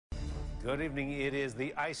Good evening. It is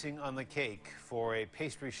the icing on the cake for a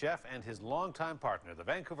pastry chef and his longtime partner. The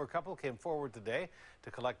Vancouver couple came forward today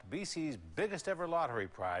to collect BC's biggest ever lottery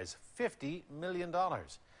prize, $50 million.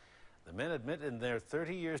 The men admit in their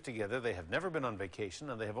 30 years together they have never been on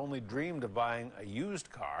vacation and they have only dreamed of buying a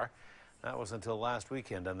used car. That was until last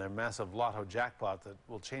weekend and their massive Lotto jackpot that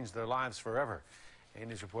will change their lives forever.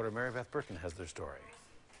 A-News reporter Mary Beth Burton has their story.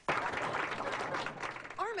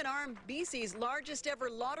 Arm-in-arm, BC's largest ever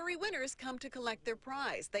lottery winners come to collect their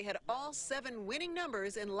prize. They had all 7 winning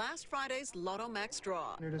numbers in last Friday's Lotto Max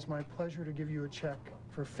draw. It is my pleasure to give you a check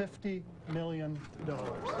for $50 million.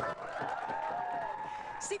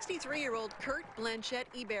 63-year-old Kurt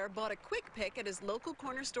Blanchette-Hebert bought a quick pick at his local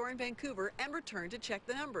corner store in Vancouver and returned to check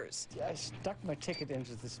the numbers. I stuck my ticket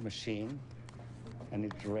into this machine and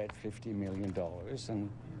it read $50 million, and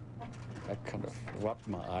I kind of rubbed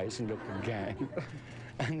my eyes and looked again.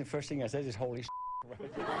 And the first thing I said is, holy shit.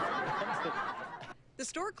 The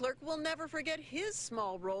store clerk will never forget his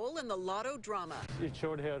small role in the Lotto drama. It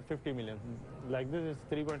showed here 50 million. Like this is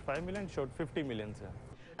 3.5 million, showed 50 million, sir.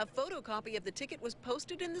 A photocopy of the ticket was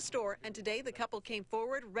posted in the store, and today the couple came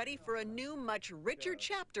forward ready for a new, much richer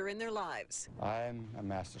chapter in their lives. I'm a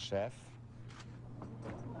master chef.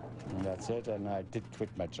 And that's it, and I did quit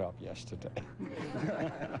my job yesterday.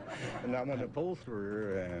 And I'm an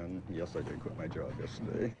upholsterer, and yes, I did quit my job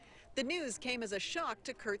yesterday. The news came as a shock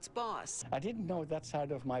to Kurt's boss. I didn't know that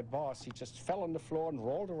side of my boss. He just fell on the floor and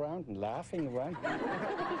rolled around and laughing around.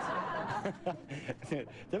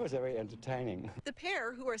 That was very entertaining. The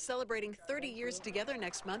pair, who are celebrating 30 years together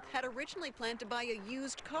next month, had originally planned to buy a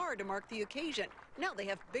used car to mark the occasion. Now they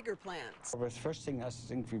have bigger plans. The first thing, I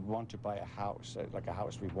think we want to buy a house, like a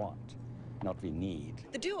house we want, not we need.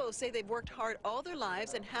 The duo say they've worked hard all their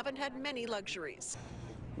lives and haven't had many luxuries.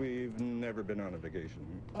 We've never been on a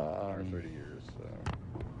vacation in our 30 years, so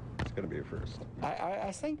it's going to be a first. I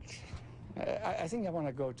think I want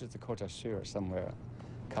to go to the Côte d'Azur somewhere,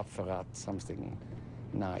 Cap Ferrat, something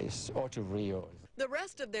nice, or to Rio. The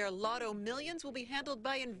rest of their Lotto millions will be handled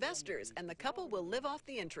by investors, and the couple will live off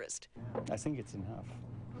the interest. I think it's enough.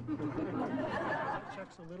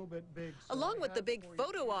 Check's a little bit big. So Along with the big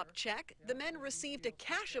photo op check, the men received a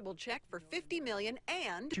cashable check for $50 million,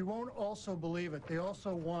 and you won't also believe it, they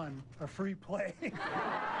also won a free play.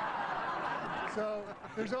 So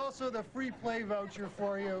there's also the free play voucher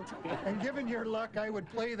for you. And given your luck, I would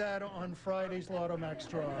play that on Friday's Lotto Max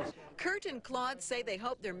draws. Kurt and Claude say they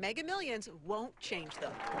hope their mega millions won't change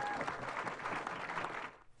them.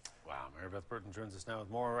 Wow, Mary Beth Burton joins us now with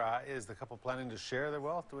more. Is the couple planning to share their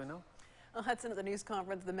wealth? Do we know? Well, Hudson, at the news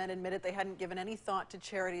conference, the men admitted they hadn't given any thought to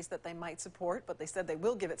charities that they might support, but they said they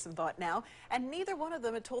will give it some thought now. And neither one of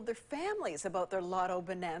them had told their families about their Lotto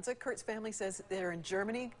bonanza. Kurt's family says they're in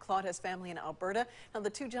Germany. Claude has family in Alberta. Now, the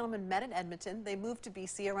two gentlemen met in Edmonton. They moved to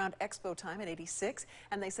BC around Expo time in '86,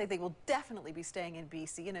 and they say they will definitely be staying in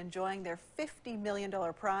BC and enjoying their $50 million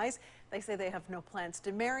prize. They say they have no plans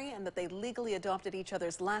to marry and that they legally adopted each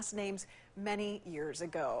other's last names many years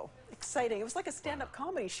ago. Exciting. It was like a stand-up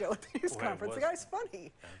comedy show at the news conference. The guy's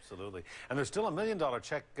funny. Absolutely. And there's still $1 million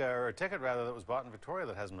check, or a ticket rather, that was bought in Victoria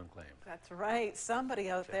that hasn't been claimed. That's right. Somebody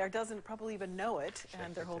out there doesn't probably even know it,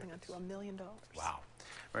 and they're holding on to $1 million. Wow.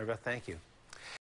 Mary Beth, thank you.